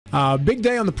Big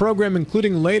day on the program,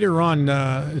 including later on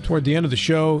toward the end of the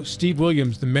show, Steve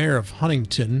Williams, the mayor of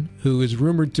Huntington, who is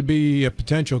rumored to be a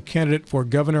potential candidate for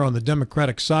governor on the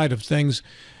Democratic side of things.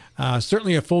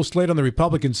 Certainly a full slate on the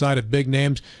Republican side of big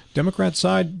names. Democrat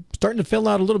side starting to fill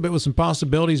out a little bit with some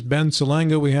possibilities. Ben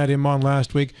Salango, we had him on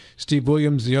last week. Steve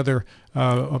Williams, the other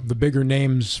of the bigger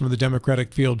names from the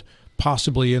Democratic field,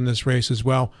 possibly in this race as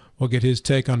well. We'll get his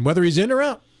take on whether he's in or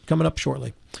out coming up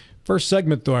shortly. First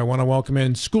segment, though, I want to welcome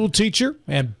in school teacher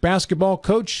and basketball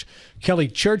coach Kelly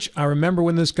Church. I remember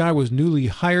when this guy was newly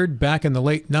hired back in the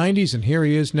late 90s, and here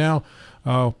he is now,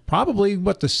 probably,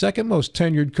 the second most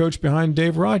tenured coach behind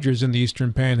Dave Rogers in the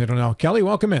Eastern Panhandle now. Kelly,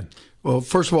 welcome in. Well,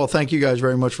 first of all, thank you guys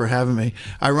very much for having me.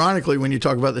 Ironically, when you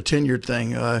talk about the tenured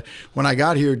thing, when I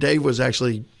got here, Dave was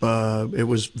actually, it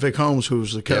was Vic Holmes who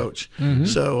was the coach. Yeah. Mm-hmm.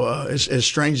 So as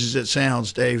strange as it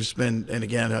sounds, Dave's been, and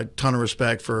again, a ton of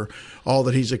respect for all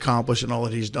that he's accomplished and all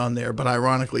that he's done there. But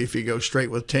ironically, if you go straight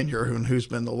with tenure, who's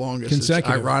been the longest,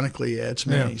 ironically, it's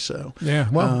me. Yeah. So yeah,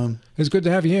 well, it's good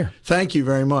to have you here. Thank you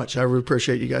very much. I really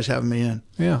appreciate you guys having me in.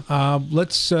 Yeah.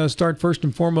 Let's start first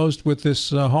and foremost with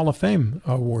this Hall of Fame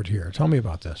award here. Tell me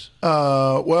about this.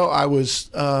 Well, I was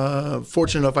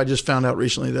fortunate enough. I just found out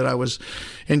recently that I was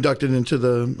inducted into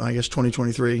the,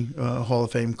 2023 Hall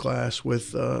of Fame class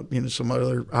with, some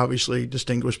other obviously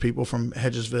distinguished people from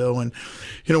Hedgesville. And,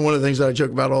 one of the things that I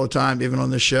joke about all the time, even on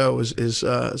this show, is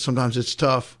sometimes it's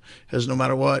tough, as no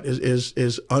matter what,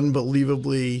 is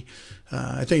unbelievably.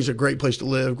 I think it's a great place to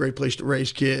live, great place to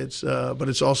raise kids, but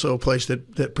it's also a place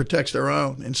that protects their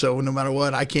own. And so no matter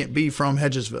what, I can't be from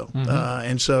Hedgesville. Mm-hmm.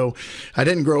 And so I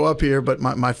didn't grow up here, but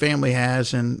my family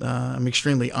has, and I'm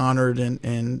extremely honored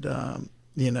and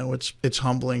it's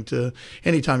humbling to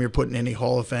anytime you're put in any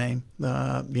Hall of Fame.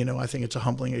 I think it's a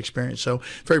humbling experience. So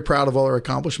very proud of all our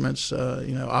accomplishments.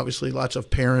 Obviously lots of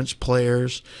parents,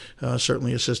 players,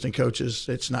 certainly assistant coaches.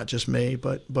 It's not just me,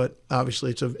 but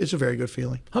obviously it's a very good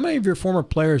feeling. How many of your former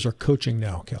players are coaching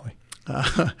now, Kelly?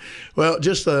 Well,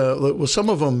 just some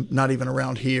of them not even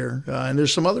around here, and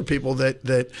there's some other people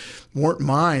that weren't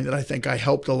mine that I think I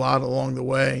helped a lot along the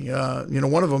way.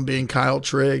 One of them being Kyle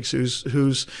Triggs, who's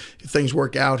if things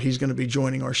work out, he's going to be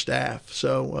joining our staff.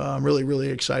 So I'm really, really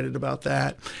excited about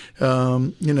that.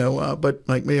 But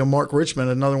like me, Mark Richmond,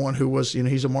 another one who was,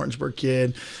 he's a Martinsburg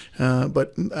kid.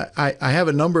 But I have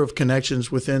a number of connections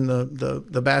within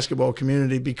the basketball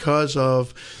community because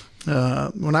of.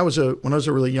 When I was a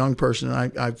really young person,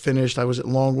 I finished. I was at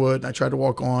Longwood, and I tried to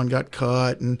walk on, got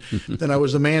cut, and then I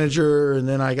was the manager, and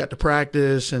then I got to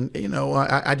practice, and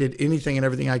I did anything and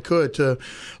everything I could to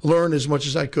learn as much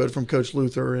as I could from Coach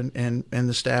Luther and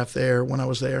the staff there when I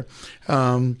was there.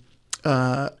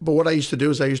 But what I used to do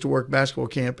is I used to work basketball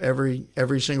camp every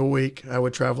single week. I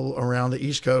would travel around the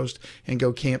East Coast and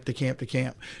go camp to camp to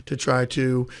camp to try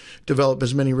to develop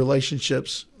as many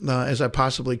relationships as I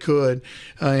possibly could.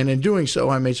 And in doing so,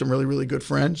 I made some really, really good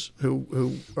friends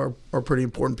who are pretty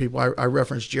important people. I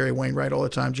reference Jerry Wainwright all the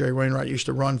time. Jerry Wainwright used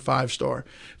to run 5-star.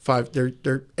 Their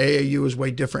AAU is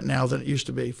way different now than it used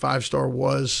to be. 5-star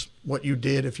was what you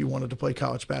did if you wanted to play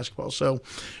college basketball. So,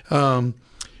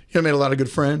 I made a lot of good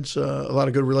friends, a lot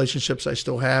of good relationships I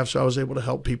still have. So I was able to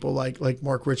help people like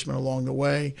Mark Richmond along the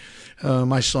way,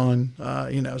 my son,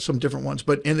 some different ones.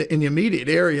 But in the immediate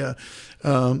area,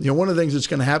 one of the things that's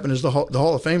going to happen is the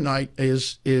Hall of Fame night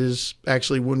is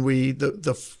actually when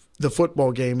the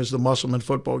football game is the Musselman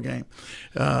football game.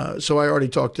 So I already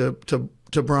talked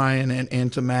to Brian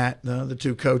and to Matt, the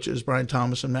two coaches, Brian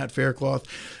Thomas and Matt Faircloth,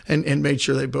 and made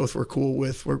sure they both were cool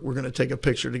with we're going to take a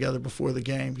picture together before the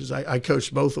game because I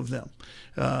coached both of them.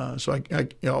 So I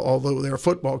although they're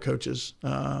football coaches,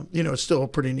 it's still a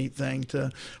pretty neat thing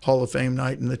to Hall of Fame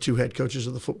night, and the two head coaches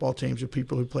of the football teams are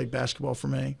people who played basketball for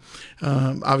me.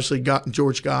 Obviously,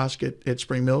 George Gosk at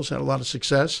Spring Mills had a lot of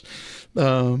success.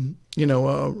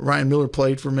 Ryan Miller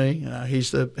played for me.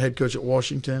 He's the head coach at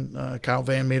Washington. Kyle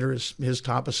Van Meter is his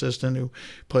top assistant who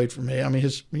played for me. I mean,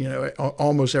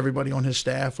 almost everybody on his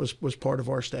staff was part of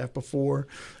our staff before.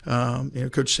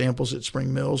 Coach Samples at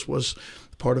Spring Mills was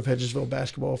part of Hedgesville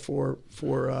Basketball for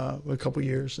a couple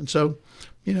years, and so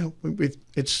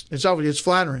it's obviously it's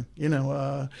flattering.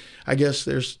 I guess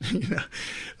there's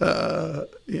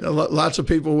lots of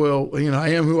people will I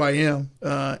am who I am,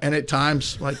 and at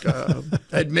times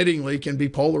admittingly can be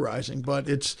polarizing. But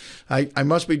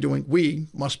we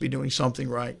must be doing something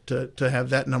right to have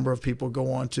that number of people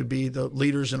go on to be the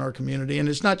leaders in our community, and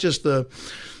it's not just the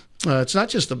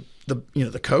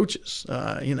the coaches,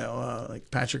 like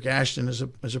Patrick Ashton is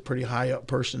a pretty high up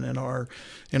person in our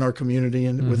community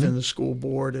and within the school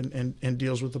board and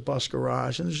deals with the bus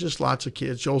garage. And there's just lots of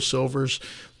kids. Joel Silver's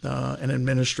an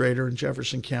administrator in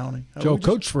Jefferson County. Joel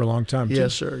coached for a long time, too.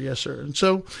 Yes, sir. Yes, sir. And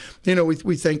so,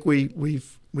 we think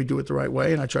we do it the right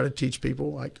way, and I try to teach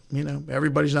people, like,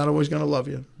 everybody's not always going to love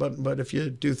you, but if you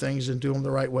do things and do them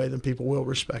the right way, then people will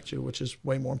respect you, which is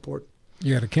way more important.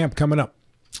 You got a camp coming up.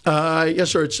 Yes,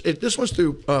 sir. This one's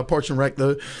through Parks and Rec.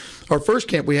 Our first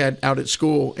camp we had out at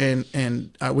school, and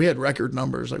we had record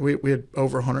numbers. Like we had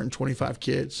over 125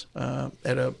 kids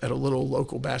at a little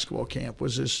local basketball camp.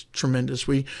 Was just tremendous.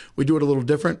 We do it a little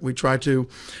different. We try to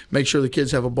make sure the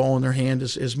kids have a ball in their hand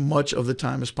as much of the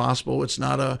time as possible. It's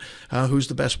not who's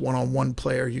the best one-on-one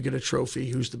player, you get a trophy.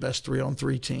 Who's the best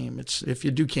 3-on-3 team? It's if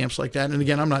you do camps like that. And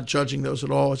again, I'm not judging those at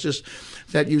all. It's just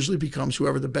that usually becomes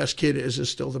whoever the best kid is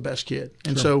still the best kid.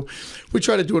 And so we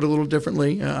try to do it a little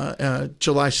differently.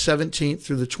 July 17th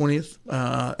through the 20th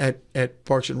at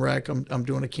Parks and Rec, I'm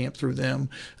doing a camp through them,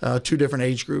 2 different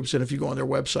age groups. And if you go on their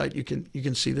website, you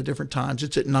can see the different times.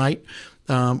 It's at night.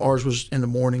 Ours was in the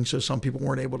morning, so some people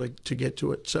weren't able to get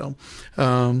to it. So,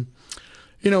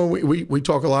 we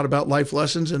talk a lot about life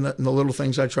lessons and the little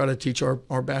things I try to teach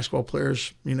our basketball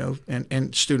players,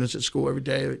 and students at school every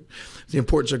day. The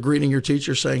importance of greeting your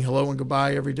teacher, saying hello and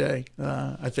goodbye every day.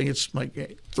 I think it's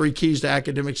like 3 keys to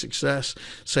academic success.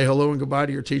 Say hello and goodbye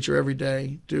to your teacher every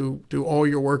day. Do all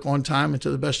your work on time and to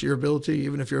the best of your ability,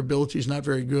 even if your ability is not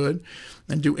very good,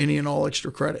 and do any and all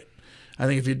extra credit. I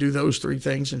think if you do those 3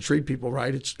 things and treat people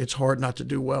right, it's hard not to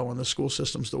do well in the school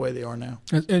systems the way they are now.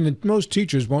 And most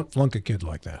teachers won't flunk a kid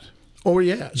like that. Oh,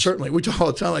 yeah, certainly. We talk all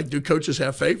the time, like, do coaches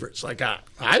have favorites? Like, I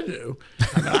do.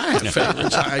 I have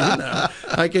favorites.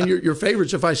 Like, and your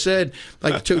favorites, if I said,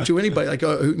 like, to anybody, like,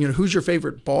 who's your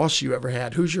favorite boss you ever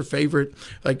had? Who's your favorite,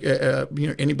 like,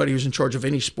 anybody who's in charge of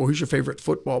any sport? Who's your favorite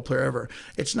football player ever?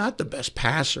 It's not the best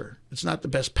passer. It's not the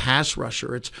best pass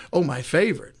rusher. It's, my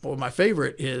favorite. Well, my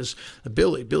favorite is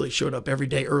Billy. Billy showed up every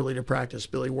day early to practice.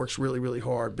 Billy works really, really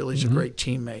hard. Billy's a great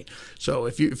teammate. So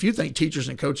if you think teachers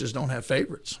and coaches don't have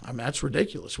favorites, I mean, that's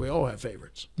ridiculous. We all have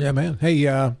favorites. Yeah, man. Hey,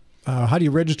 how do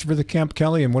you register for the camp,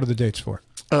 Kelly, and what are the dates for?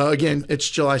 Again, it's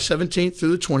July 17th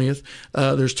through the 20th.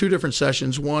 There's 2 different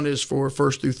sessions. One is for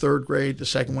 1st through 3rd grade. The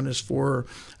second one is for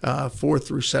 4th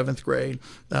through 7th grade.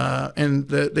 And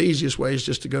the easiest way is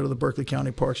just to go to the Berkeley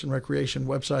County Parks and Recreation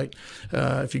website.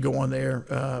 If you go on there,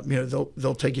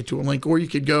 they'll take you to a link, or you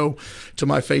could go to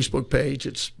my Facebook page.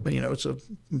 It's a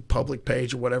public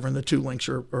page or whatever, and the 2 links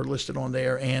are listed on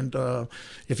there. And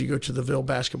if you go to the Ville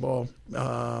Basketball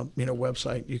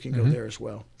website, you can go there as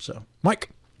well. So, Mike.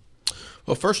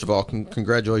 Well, first of all,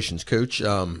 congratulations, Coach.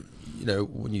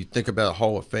 When you think about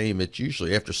Hall of Fame, it's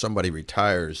usually after somebody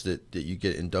retires that you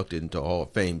get inducted into Hall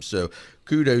of Fame. So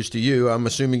kudos to you. I'm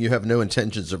assuming you have no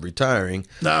intentions of retiring.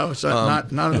 No, it's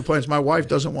not in the plans. My wife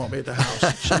doesn't want me at the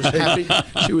house. She was happy.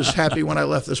 She was happy when I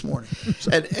left this morning.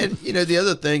 So. And the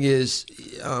other thing is,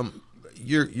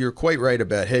 you're quite right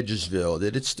about Hedgesville,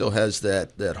 that it still has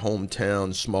that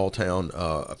hometown, small town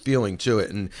feeling to it,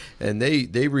 and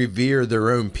they revere their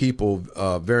own people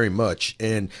very much,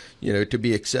 and to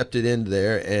be accepted in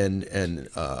there and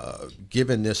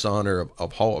given this honor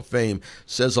of Hall of Fame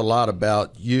says a lot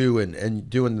about you and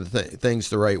doing the things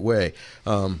the right way.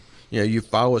 You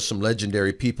follow some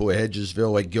legendary people at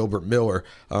Hedgesville like Gilbert Miller,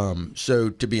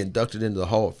 so to be inducted into the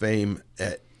Hall of Fame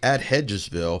at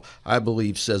Hedgesville, I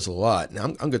believe says a lot. Now,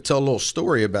 I'm going to tell a little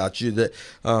story about you that,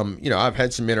 I've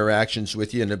had some interactions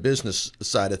with you in the business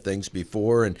side of things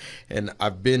before, and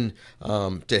I've been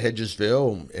to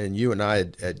Hedgesville, and you and I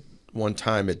had one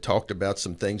time had talked about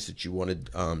some things that you wanted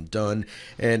done,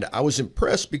 and I was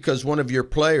impressed because one of your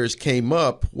players came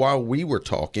up while we were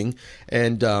talking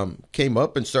and came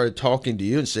up and started talking to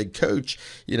you and said, Coach,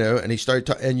 and he started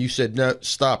and you said, no,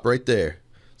 stop right there.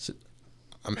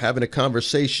 I'm having a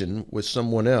conversation with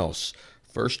someone else.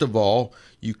 First of all,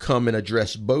 you come and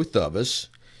address both of us.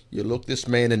 You look this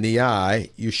man in the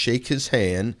eye, you shake his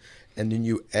hand, and then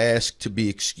you ask to be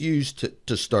excused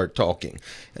to start talking.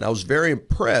 And I was very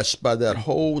impressed by that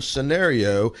whole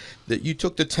scenario, that you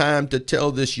took the time to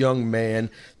tell this young man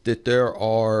that there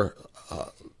are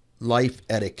life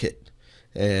etiquette.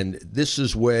 And this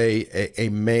is way a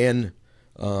man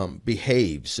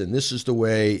behaves, and this is the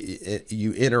way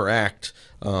you interact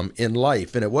in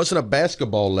life. And it wasn't a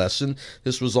basketball lesson.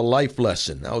 This was a life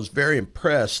lesson. I was very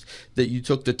impressed that you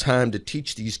took the time to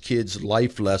teach these kids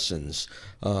life lessons,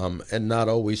 and not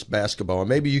always basketball. And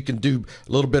maybe you can do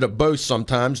a little bit of both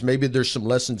sometimes. Maybe there's some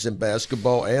lessons in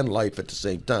basketball and life at the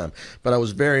same time. But I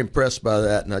was very impressed by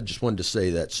that, and I just wanted to say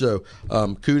that. So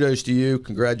kudos to you.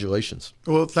 Congratulations.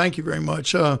 Well, thank you very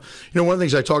much. One of the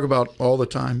things I talk about all the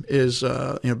time is,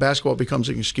 basketball becomes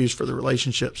an excuse for the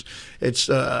relationships. It's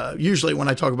usually when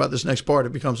I talk about this next part,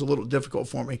 it becomes a little difficult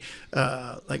for me.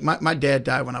 Like my dad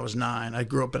died when I was 9. I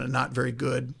grew up in a not very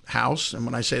good house, and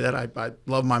when I say that, I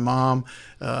love my mom,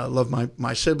 love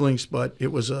my siblings, but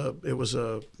it was a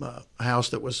house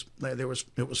that was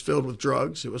filled with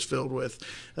drugs. It was filled with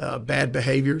bad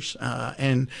behaviors,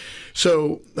 and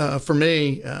so for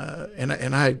me,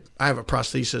 and I have a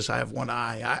prosthesis. I have one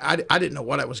eye. I didn't know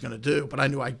what I was going to do, but I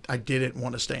knew I didn't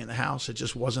want to stay in the house. It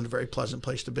just wasn't a very pleasant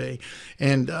place to be,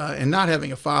 and not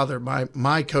having a father,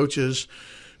 my coaches,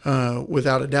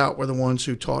 without a doubt, were the ones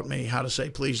who taught me how to say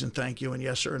please and thank you and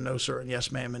yes sir and no sir and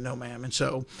yes ma'am and no ma'am. And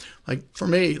so, like for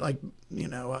me, like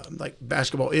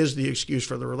basketball is the excuse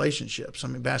for the relationships. I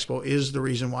mean, basketball is the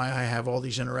reason why I have all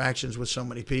these interactions with so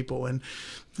many people, and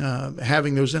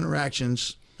having those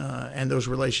interactions and those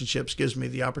relationships gives me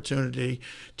the opportunity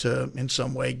to, in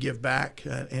some way, give back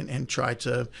and try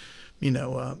to,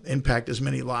 impact as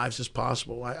many lives as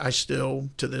possible. I still,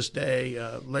 to this day,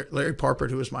 Larry Parpert,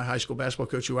 who was my high school basketball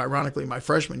coach, who ironically my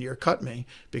freshman year cut me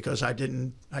because I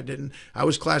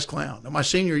was class clown. Now, my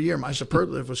senior year, my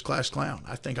superlative was class clown.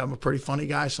 I think I'm a pretty funny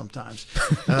guy sometimes.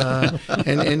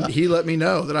 And he let me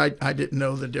know that I didn't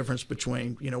know the difference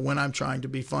between, when I'm trying to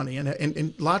be funny.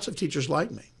 And lots of teachers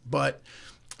like me, but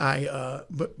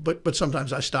but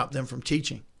sometimes I stop them from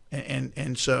teaching.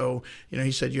 And so,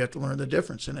 he said, you have to learn the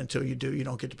difference. And until you do, you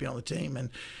don't get to be on the team. And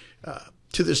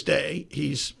to this day,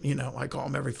 he's, I call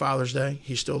him every Father's Day.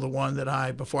 He's still the one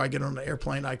that before I get on the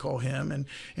airplane, I call him.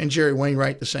 And Jerry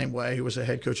Wainwright the same way. He was a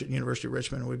head coach at University of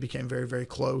Richmond. And we became very, very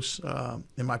close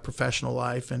in my professional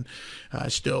life. And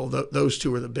still, those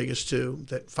two are the biggest two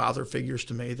father figures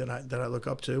to me that I look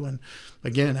up to. And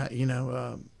again,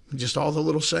 just all the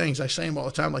little sayings. I say them all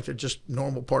the time like they're just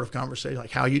normal part of conversation.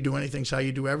 Like, how you do anything is how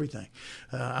you do everything.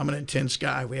 I'm an intense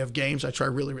guy. We have games. I try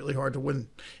really, really hard to win.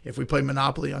 If we play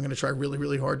Monopoly, I'm going to try really,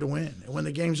 really hard to win. And when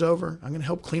the game's over, I'm going to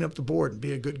help clean up the board and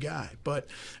be a good guy. But,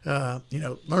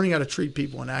 learning how to treat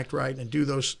people and act right and do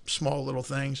those small little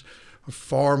things are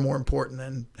far more important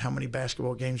than how many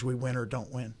basketball games we win or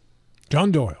don't win.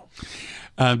 John Doyle.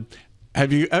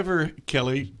 Have you ever,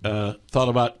 Kelly, thought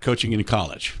about coaching in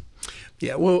college?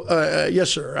 Yeah, well,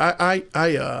 yes, sir.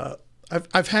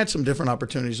 I've had some different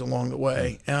opportunities along the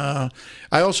way. I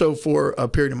also, for a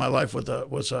period of my life,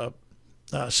 was a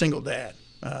single dad,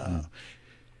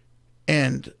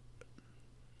 and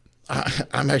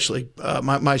I'm actually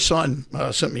my son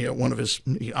sent me one of his.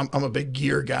 I'm a big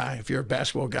gear guy. If you're a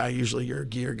basketball guy, usually you're a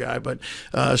gear guy. But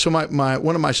so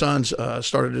one of my sons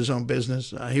started his own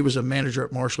business. He was a manager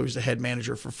at Marshall. He was the head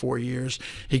manager for 4 years.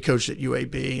 He coached at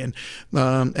UAB, and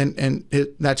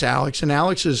that's Alex. And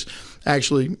Alex is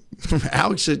actually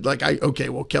Alex said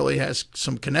Kelly has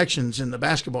some connections in the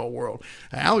basketball world.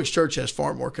 Alex Church has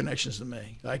far more connections than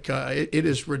me. It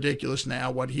is ridiculous now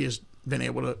what he has been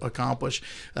able to accomplish.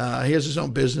 He has his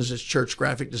own business, it's Church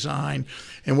Graphic Design.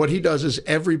 And what he does is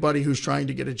everybody who's trying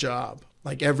to get a job,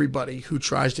 like everybody who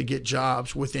tries to get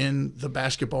jobs within the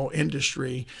basketball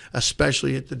industry,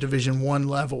 especially at the Division I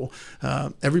level,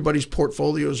 everybody's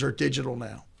portfolios are digital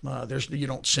now. You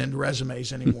don't send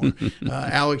resumes anymore.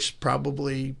 Alex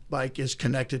probably is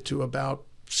connected to about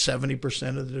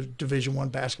 70% of the Division I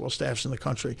basketball staffs in the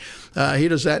country. He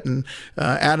does that, and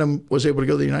Adam was able to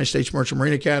go to the United States Merchant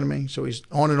Marine Academy, so he's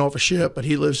on and off a ship, but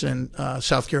he lives in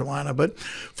South Carolina. But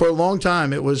for a long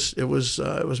time, it was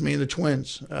me and the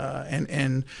twins,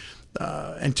 and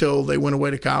until they went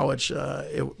away to college,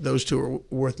 those two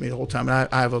were with me the whole time. And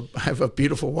I have a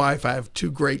beautiful wife. I have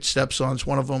 2 great stepsons.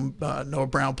 One of them, Noah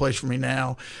Brown, plays for me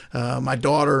now. My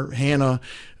daughter Hannah,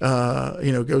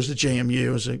 goes to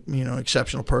JMU, is a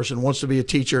exceptional person. Wants to be a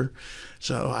teacher.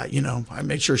 So I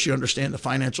make sure she understands the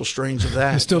financial strains of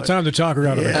that. There's still time to talk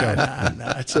around it.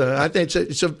 I think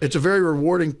it's a very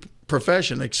rewarding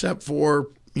profession, except for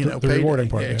the payday, rewarding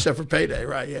part, except for payday,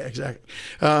 right? Yeah, exactly.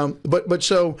 But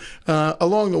so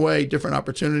along the way, different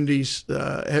opportunities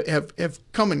have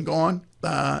come and gone.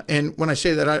 And when I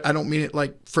say that, I don't mean it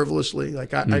like frivolously.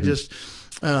 Like I just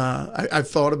I've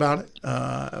thought about it.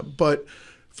 But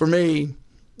for me,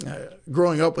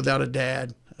 growing up without a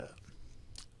dad,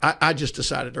 I just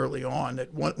decided early on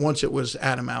that once it was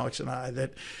Adam, Alex, and I,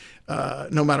 that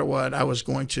no matter what, I was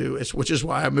going to. Which is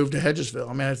why I moved to Hedgesville.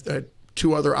 I mean, I had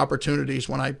 2 other opportunities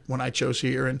when I chose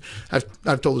here, and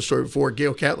I've told the story before.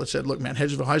 Gail Catlett said, "Look, man,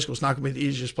 Hedgesville High School is not going to be the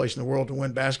easiest place in the world to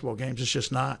win basketball games. It's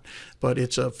just not. But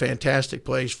it's a fantastic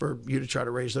place for you to try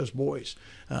to raise those boys."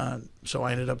 So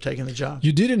I ended up taking the job.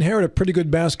 You did inherit a pretty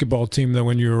good basketball team, though,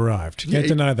 when you arrived. Can't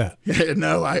deny that. Yeah,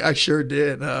 no, I sure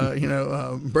did.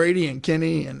 Brady and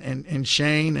Kenny and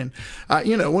Shane, and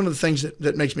one of the things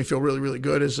that makes me feel really, really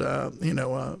good is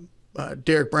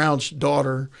Derek Brown's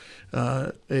daughter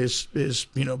is a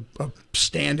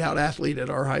standout athlete at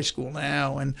our high school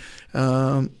now, and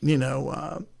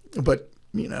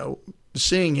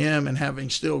seeing him and having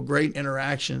still great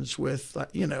interactions with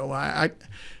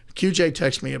QJ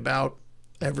texts me about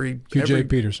every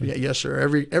Peterson. Yeah, yes, sir.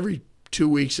 Every 2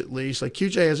 weeks at least. Like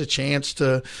QJ has a chance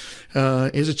to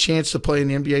play in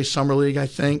the NBA Summer League, I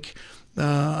think.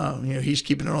 He's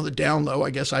keeping it on the down low.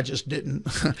 I guess I just didn't.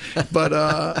 But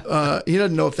he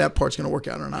doesn't know if that part's going to work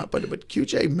out or not. But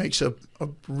QJ makes a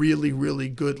really, really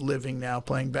good living now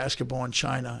playing basketball in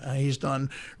China. He's done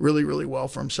really, really well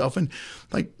for himself. And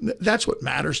like that's what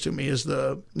matters to me is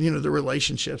the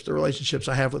relationships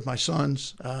I have with my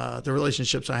sons, the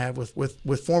relationships I have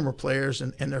with former players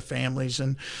and their families.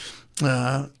 And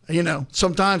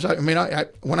sometimes I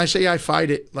when I say I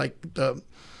fight it, like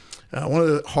one of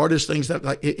the hardest ththings that,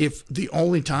 like, if the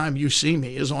only time you see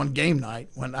me is on game night,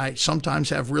 when I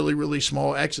sometimes have really, really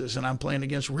small X's and I'm playing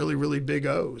against really, really big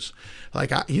O's,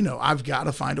 like, I've got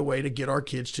to find a way to get our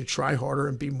kids to try harder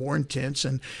and be more intense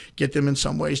and get them in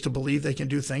some ways to believe they can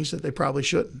do things that they probably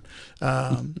shouldn't.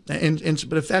 But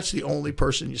if that's the only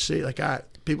person you see, like,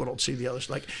 people don't see the others.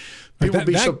 Like,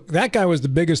 that guy was the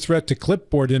biggest threat to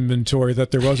clipboard inventory that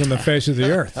there was on the face of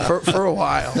the earth for a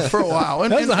while.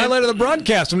 And, that was the highlight of the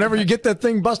broadcast. Whenever you get that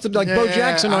thing busted like Bo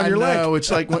Jackson on your leg.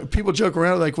 It's like when people joke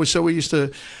around, like, so we used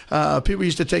to, people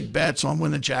used to take bets on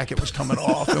when the jacket was coming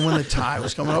off and when the tie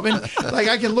was coming off. And like,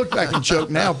 I can look back and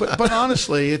joke now, but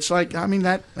honestly, it's like,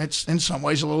 that's in some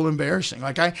ways a little embarrassing.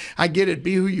 Like, I get it,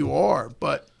 be who you are,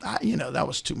 but that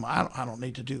was too much. I don't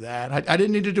need to do that. I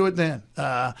didn't need to do it then.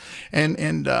 But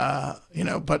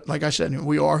like I said,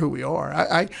 we are who we are.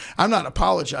 I'm not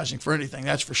apologizing for anything,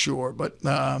 that's for sure. But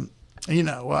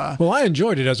well, I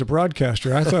enjoyed it as a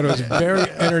broadcaster. I thought it was very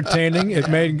entertaining. It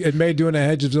made doing a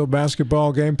Hedgesville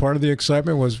basketball game, part of the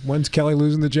excitement was, when's Kelly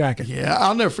losing the jacket? Yeah,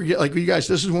 I'll never forget. Like, you guys,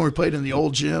 this is when we played in the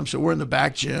old gym. So we're in the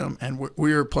back gym, and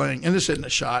we were playing. And this isn't a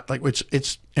shot. Like,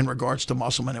 it's in regards to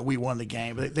Musselman, and we won the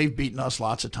game. They've beaten us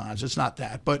lots of times. It's not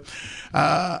that, but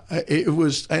it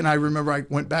was. And I remember I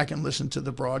went back and listened to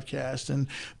the broadcast, and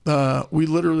we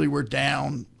literally were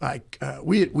down. Like,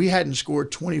 we hadn't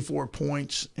scored 24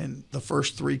 points in the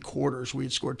first 3 quarters. We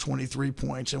had scored 23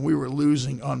 points, and we were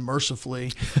losing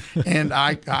unmercifully. And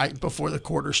I before the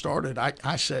quarter started,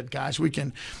 I said, guys, we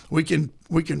can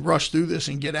rush through this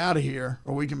and get out of here,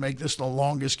 or we can make this the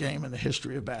longest game in the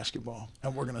history of basketball.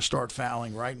 And we're going to start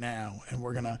fouling right now, and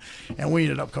we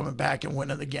ended up coming back and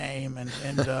winning the game. And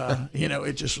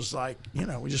it just was like,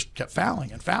 we just kept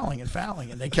fouling and fouling and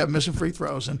fouling, and they kept missing free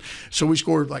throws. And so we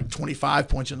scored like 25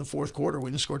 points in the fourth quarter.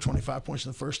 We didn't score 25 points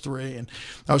in the first 3. And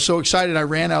I was so excited, I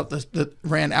ran out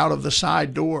of the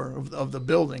side door of the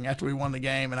building after we won the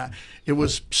game, and it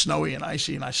was snowy and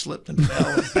icy, and I slipped and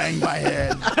fell and banged my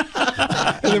head.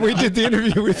 And then we did the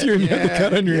interview with you, and you had the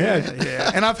cut on your head.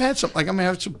 Yeah, and I've had some, like, I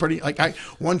have some pretty, like,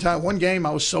 one game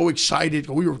I was so excited.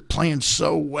 We were playing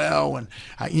so well, and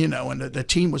and the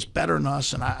team was better than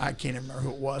us, and I can't even remember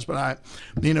who it was, but at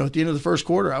the end of the first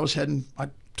quarter, I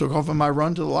took off on my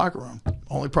run to the locker room.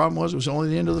 Only problem was it was only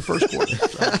the end of the first quarter.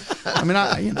 So,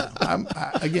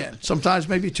 again, sometimes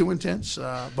maybe too intense,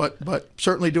 but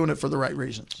certainly doing it for the right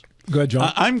reasons. Go ahead,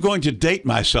 John. I'm going to date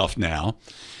myself now.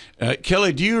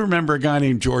 Kelly, do you remember a guy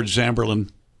named George Zamberlin?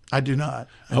 I do not.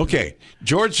 Okay.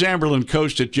 George Zamberlin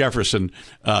coached at Jefferson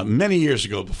many years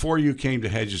ago, before you came to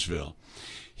Hedgesville.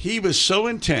 He was so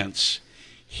intense,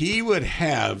 he would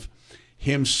have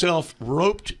himself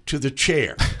roped to the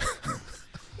chair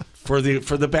for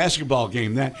the basketball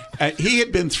game. That he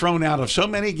had been thrown out of so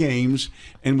many games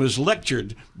and was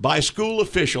lectured by school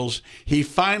officials. He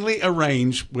finally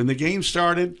arranged, when the game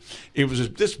started, it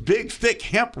was this big, thick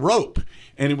hemp rope,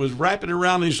 and it was wrapping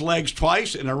around his legs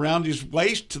twice and around his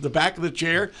waist to the back of the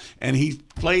chair, and he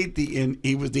played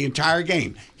he was the entire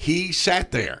game. He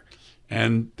sat there,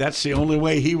 and that's the only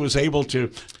way he was able to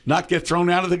not get thrown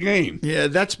out of the game. Yeah,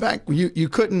 that's back. You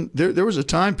couldn't. There was a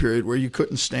time period where you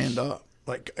couldn't stand up,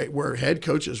 like where head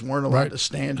coaches weren't allowed to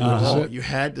stand at all. You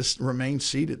had to remain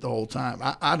seated the whole time.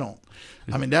 I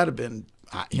mean, that'd have been.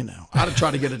 I'd have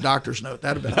tried to get a doctor's note.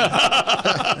 That'd have been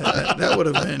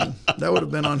that would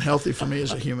have been unhealthy for me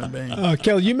as a human being.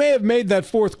 Kelly, you may have made that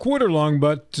fourth quarter long,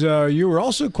 but you were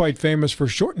also quite famous for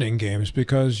shortening games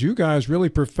because you guys really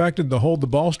perfected the hold the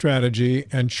ball strategy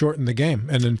and shortened the game.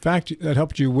 And in fact, that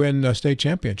helped you win a state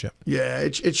championship. Yeah,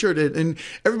 it sure did. And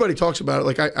everybody talks about it.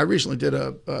 Like I recently did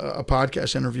a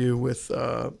podcast interview with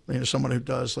someone who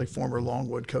does like former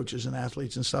Longwood coaches and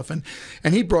athletes and stuff, and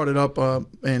he brought it up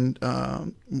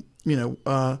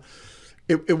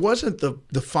it wasn't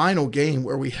the final game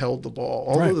where we held the ball,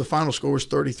 although right. The final score was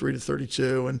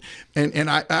 33-32. And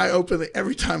I openly,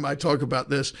 every time I talk about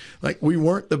this, like we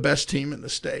weren't the best team in the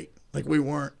state. Like we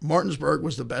weren't. Martinsburg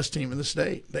was the best team in the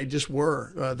state. They just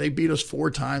were. They beat us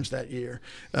 4 times that year.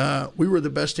 We were the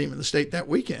best team in the state that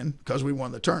weekend because we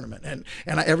won the tournament. And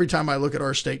every time I look at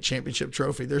our state championship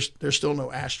trophy, there's still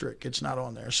no asterisk. It's not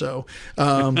on there. So,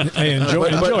 hey, enjoy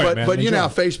it, man. But you know how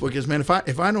Facebook is, man.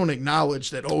 If I don't acknowledge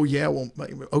that, oh yeah, well,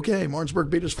 okay, Martinsburg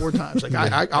beat us 4 times. Like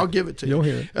I'll give it to you. You'll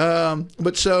hear it.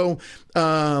 But so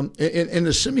in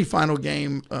the semifinal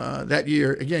game that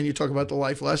year, again, you talk about the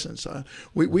life lessons.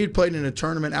 We had played in a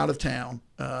tournament out of town.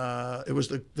 It was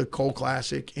the Cole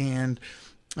Classic, and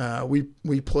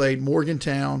we played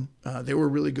Morgantown. They were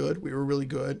really good. We were really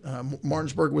good.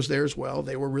 Martinsburg was there as well.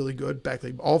 They were really good.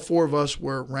 Beckley. All 4 of us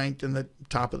were ranked in the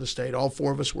top of the state. All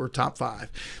 4 of us were top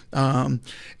 5.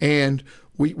 And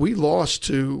we lost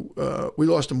to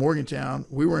Morgantown.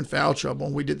 We were in foul trouble,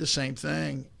 and we did the same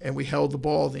thing. And we held the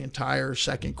ball the entire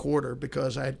second quarter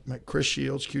because I had Chris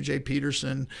Shields, QJ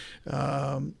Peterson.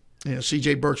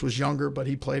 C.J. Burks was younger, but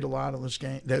he played a lot on this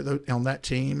game on that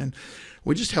team, and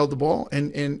we just held the ball,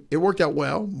 and it worked out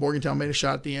well. Morgantown made a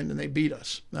shot at the end, and they beat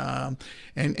us. And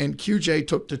QJ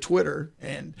took to Twitter,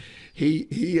 and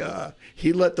he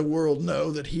let the world know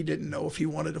that he didn't know if he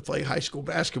wanted to play high school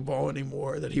basketball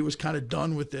anymore, that he was kind of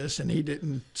done with this, and he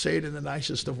didn't say it in the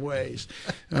nicest of ways,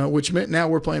 which meant now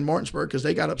we're playing Martinsburg because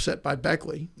they got upset by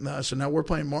Beckley. So now we're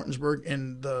playing Martinsburg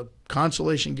in the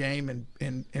consolation game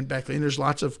in Beckley, and there's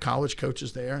lots of college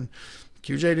coaches there, and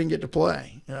QJ didn't get to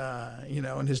play,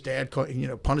 and his dad,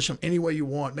 punish him any way you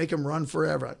want, make him run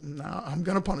forever. No, I'm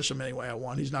going to punish him any way I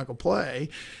want. He's not going to play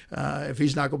if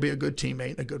he's not going to be a good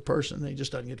teammate and a good person. He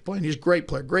just doesn't get to play. And he's a great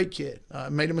player, great kid.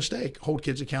 Made a mistake. Hold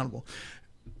kids accountable.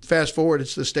 Fast forward,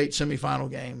 it's the state semifinal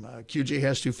game. QJ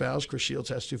has 2 fouls. Chris Shields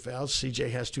has 2 fouls.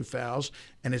 CJ has 2 fouls,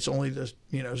 and it's only the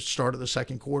start of the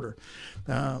second quarter.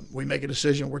 We make a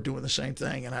decision. We're doing the same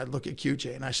thing, and I look at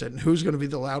QJ and I said, "And who's going to be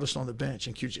the loudest on the bench?"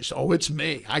 And QJ said, "Oh, it's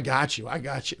me. I got you,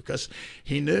 because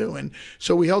he knew." And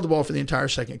so we held the ball for the entire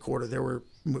second quarter.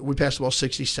 We passed the ball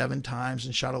 67 times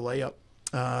and shot a layup.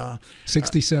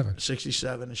 67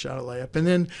 and shot a layup, and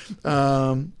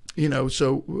then.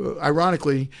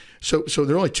 Ironically, so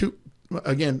there are only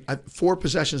 4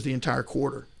 possessions the entire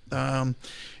quarter. So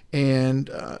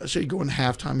you go in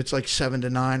halftime, it's like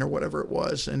 7-9 or whatever it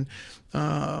was. And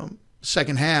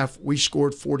second half, we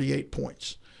scored 48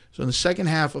 points. So in the second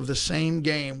half of the same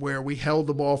game where we held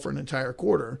the ball for an entire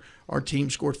quarter, our team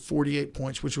scored 48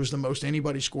 points, which was the most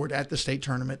anybody scored at the state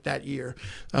tournament that year.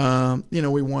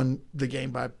 We won the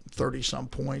game by 30-some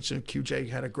points, and QJ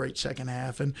had a great second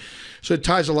half. And so it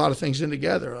ties a lot of things in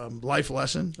together. Life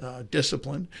lesson,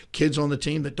 discipline, kids on the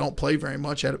team that don't play very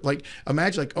much.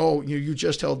 Imagine you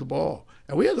just held the ball.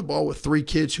 And we had the ball with 3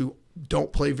 kids who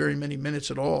don't play very many minutes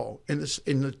at all in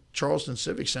the Charleston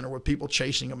Civic Center with people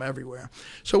chasing them everywhere.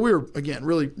 So we were, again,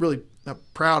 really, really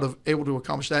proud of able to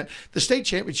accomplish that. The state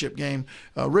championship game,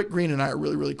 Rick Green and I are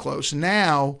really, really close.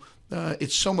 Now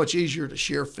it's so much easier to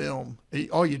share film.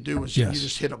 All you do is you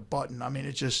just hit a button. I mean,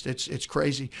 it's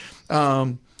crazy.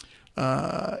 And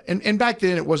back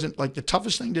then it wasn't like the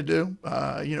toughest thing to do.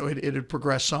 It had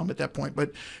progressed some at that point.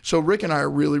 But so Rick and I are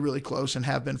really, really close and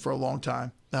have been for a long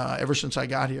time, ever since I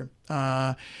got here.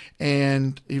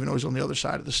 And even though he's on the other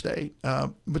side of the state.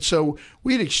 But so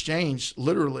we had exchanged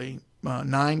literally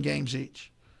 9 games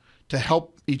each to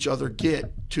help each other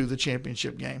get to the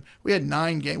championship game. We had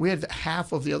 9 games. We had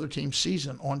half of the other team's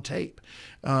season on tape.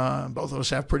 Both of us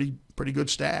have pretty good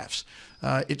staffs.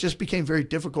 It just became very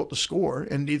difficult to score,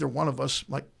 and neither one of us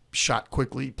shot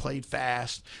quickly, played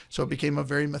fast. So it became a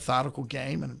very methodical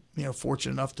game, and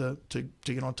fortunate enough to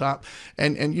get on top.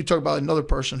 And you talk about another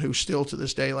person who still to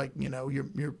this day,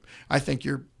 I think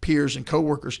your peers and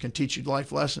coworkers can teach you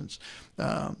life lessons.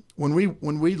 When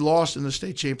we lost in the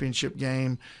state championship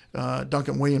game,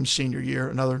 Duncan Williams senior year,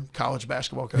 another college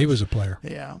basketball coach. He was a player.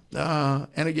 Yeah,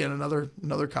 and again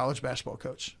another college basketball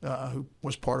coach who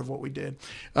was part of what we did.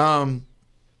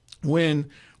 When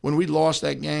we lost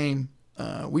that game.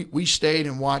 We stayed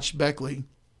and watched Beckley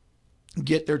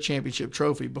get their championship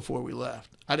trophy before we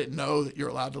left. I didn't know that you're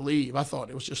allowed to leave. I thought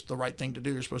it was just the right thing to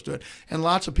do. You're supposed to do it. And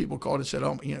lots of people called and said,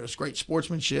 oh, it's great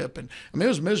sportsmanship. And I mean, it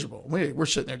was miserable. We're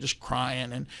sitting there just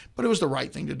crying, but it was the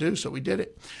right thing to do, so we did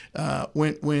it.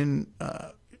 When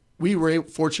we were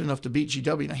fortunate enough to beat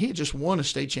GW. Now, he had just won a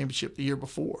state championship the year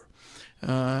before.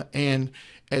 And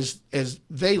as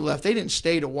they left, they didn't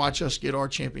stay to watch us get our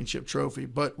championship trophy.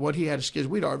 But what he had is, because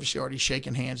we'd obviously already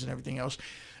shaken hands and everything else,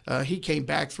 he came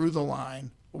back through the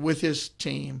line with his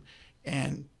team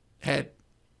and had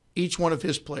each one of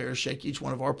his players shake each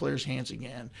one of our players' hands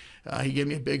again. He gave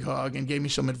me a big hug and gave me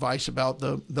some advice about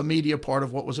the media part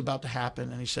of what was about to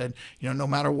happen. And he said, no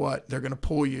matter what, they're going to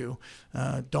pull you.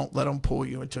 Don't let them pull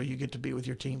you until you get to be with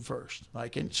your team first.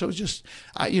 And so it's just,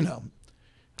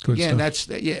 Good again,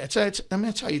 stuff.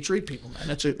 that's how you treat people, man.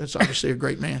 That's obviously a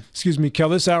great man. Excuse me, Kel.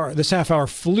 This half hour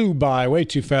flew by way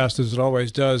too fast, as it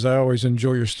always does. I always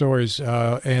enjoy your stories,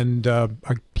 and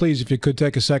please, if you could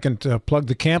take a second, plug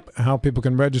the camp, how people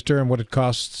can register, and what it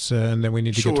costs, and then we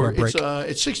need to get to our break.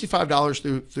 It's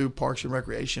 $65 through Parks and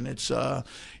Recreation. It's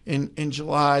in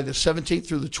July the 17th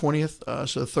through the 20th,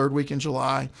 so the third week in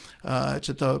July. It's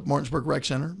at the Martinsburg Rec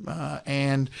Center,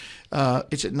 and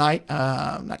it's at night.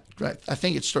 I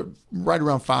think it's right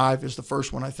around 5 is the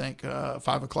first one, I think, 5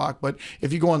 o'clock. But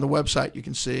if you go on the website, you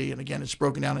can see. And again, it's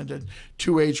broken down into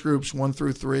 2 age groups, 1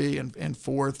 through 3 and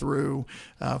 4 through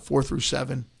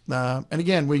 7. And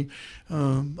again,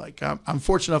 I'm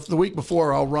fortunate enough, the week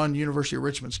before I'll run University of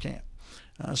Richmond's camp.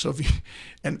 So if you,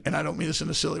 and I don't mean this in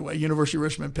a silly way, University of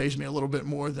Richmond pays me a little bit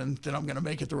more than I'm going to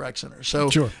make at the rec center.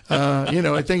 So, sure.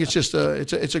 I think it's just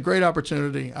it's a great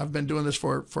opportunity. I've been doing this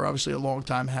for obviously a long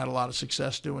time, had a lot of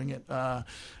success doing it. I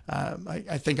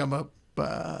think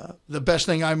the best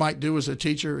thing I might do as a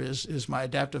teacher is my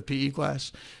adaptive PE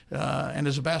class, and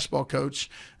as a basketball coach,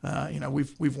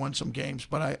 we've won some games,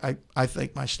 but I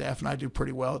think my staff and I do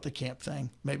pretty well at the camp thing,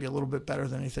 maybe a little bit better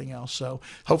than anything else. So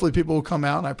hopefully people will come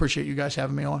out, and I appreciate you guys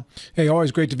having me on. Hey,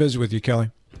 always great to visit with you,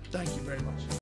 Kelly. Thank you very much.